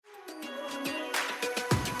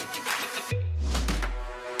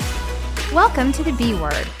Welcome to the B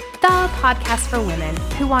Word, the podcast for women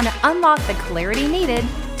who want to unlock the clarity needed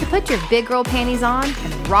to put your big girl panties on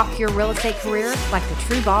and rock your real estate career like the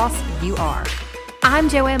true boss you are. I'm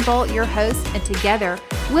Joanne Bolt, your host, and together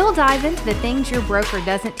we'll dive into the things your broker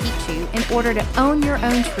doesn't teach you in order to own your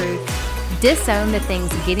own truth, disown the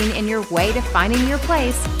things getting in your way to finding your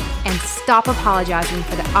place, and stop apologizing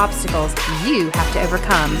for the obstacles you have to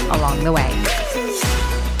overcome along the way.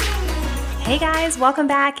 Hey guys, welcome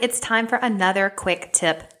back. It's time for another Quick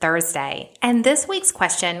Tip Thursday. And this week's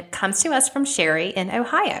question comes to us from Sherry in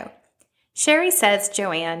Ohio. Sherry says,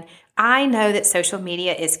 Joanne, I know that social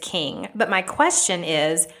media is king, but my question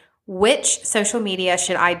is, which social media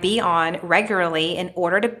should I be on regularly in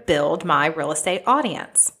order to build my real estate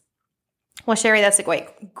audience? Well, Sherry, that's a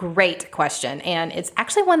great question. And it's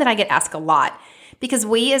actually one that I get asked a lot because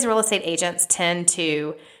we as real estate agents tend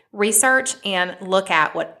to research and look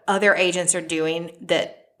at what other agents are doing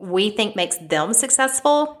that we think makes them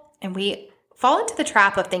successful. And we fall into the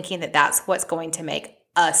trap of thinking that that's what's going to make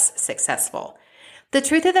us successful. The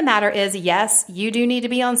truth of the matter is, yes, you do need to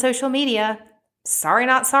be on social media. Sorry,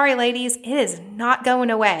 not sorry, ladies. It is not going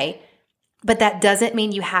away. But that doesn't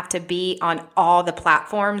mean you have to be on all the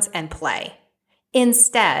platforms and play.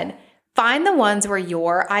 Instead, find the ones where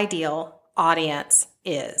your ideal audience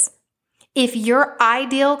is. If your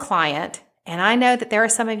ideal client, and I know that there are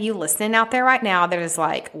some of you listening out there right now that is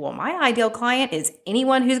like, well, my ideal client is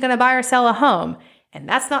anyone who's going to buy or sell a home. And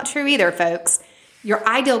that's not true either, folks. Your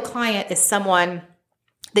ideal client is someone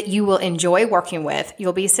that you will enjoy working with,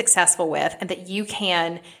 you'll be successful with, and that you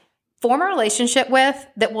can form a relationship with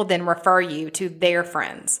that will then refer you to their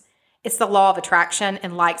friends. It's the law of attraction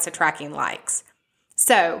and likes attracting likes.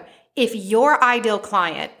 So if your ideal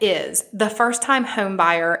client is the first-time home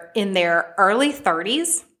buyer in their early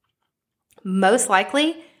 30s, most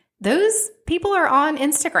likely those people are on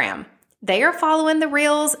Instagram. They are following the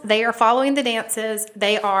reels. They are following the dances.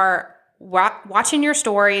 They are watching your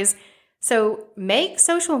stories. So make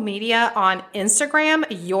social media on Instagram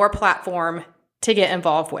your platform to get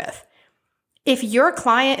involved with. If your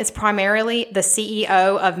client is primarily the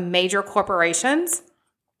CEO of major corporations,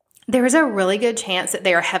 there is a really good chance that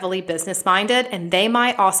they are heavily business-minded and they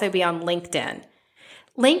might also be on LinkedIn.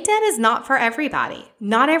 LinkedIn is not for everybody.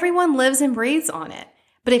 Not everyone lives and breathes on it.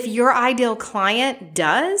 But if your ideal client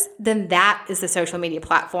does, then that is the social media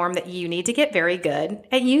platform that you need to get very good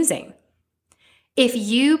at using. If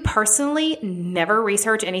you personally never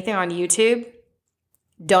research anything on YouTube,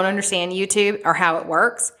 don't understand YouTube or how it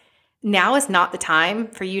works, now is not the time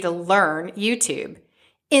for you to learn YouTube.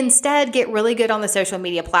 Instead, get really good on the social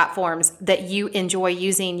media platforms that you enjoy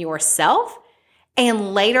using yourself.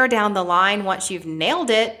 And later down the line, once you've nailed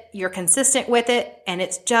it, you're consistent with it, and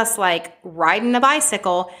it's just like riding a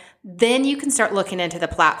bicycle, then you can start looking into the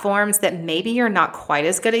platforms that maybe you're not quite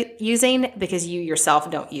as good at using because you yourself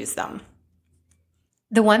don't use them.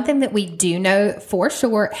 The one thing that we do know for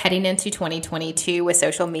sure heading into 2022 with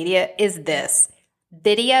social media is this: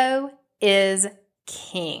 video is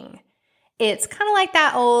king. It's kind of like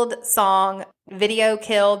that old song, video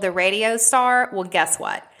killed the radio star. Well, guess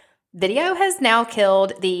what? Video has now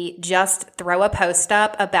killed the just throw a post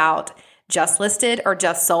up about just listed or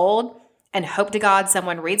just sold and hope to God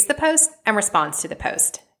someone reads the post and responds to the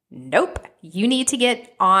post. Nope. You need to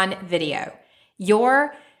get on video.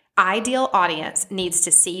 Your ideal audience needs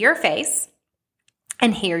to see your face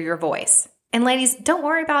and hear your voice. And ladies, don't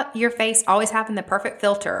worry about your face always having the perfect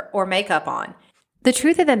filter or makeup on. The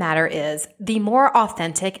truth of the matter is, the more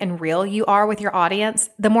authentic and real you are with your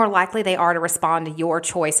audience, the more likely they are to respond to your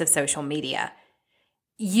choice of social media.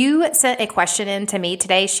 You sent a question in to me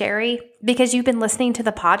today, Sherry, because you've been listening to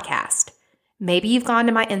the podcast. Maybe you've gone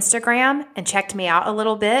to my Instagram and checked me out a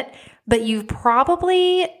little bit, but you've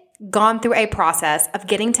probably gone through a process of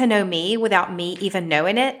getting to know me without me even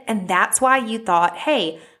knowing it, and that's why you thought,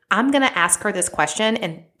 hey, I'm going to ask her this question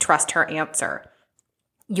and trust her answer.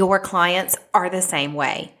 Your clients are the same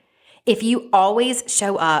way. If you always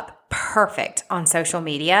show up perfect on social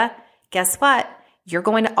media, guess what? You're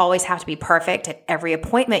going to always have to be perfect at every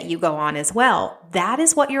appointment you go on as well. That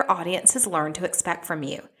is what your audience has learned to expect from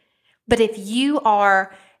you. But if you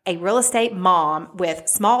are a real estate mom with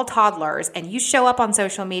small toddlers and you show up on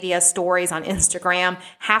social media stories on Instagram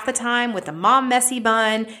half the time with a mom messy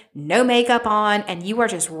bun, no makeup on, and you are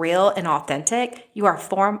just real and authentic, you are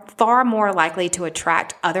far more likely to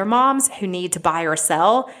attract other moms who need to buy or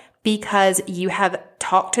sell because you have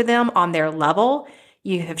talked to them on their level,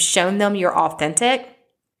 you have shown them you're authentic,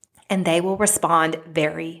 and they will respond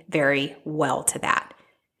very, very well to that.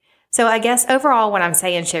 So I guess overall what I'm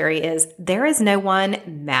saying, Sherry, is there is no one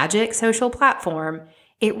magic social platform.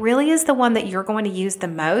 It really is the one that you're going to use the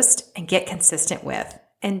most and get consistent with,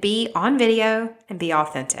 and be on video and be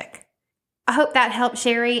authentic. I hope that helped,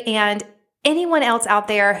 Sherry. And anyone else out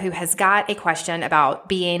there who has got a question about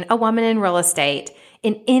being a woman in real estate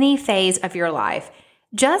in any phase of your life,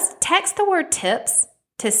 just text the word tips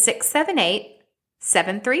to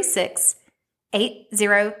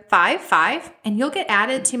 678-736-8055, and you'll get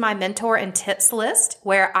added to my mentor and tips list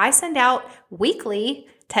where I send out weekly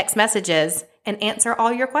text messages and answer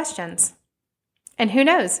all your questions. And who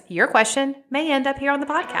knows, your question may end up here on the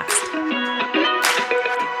podcast.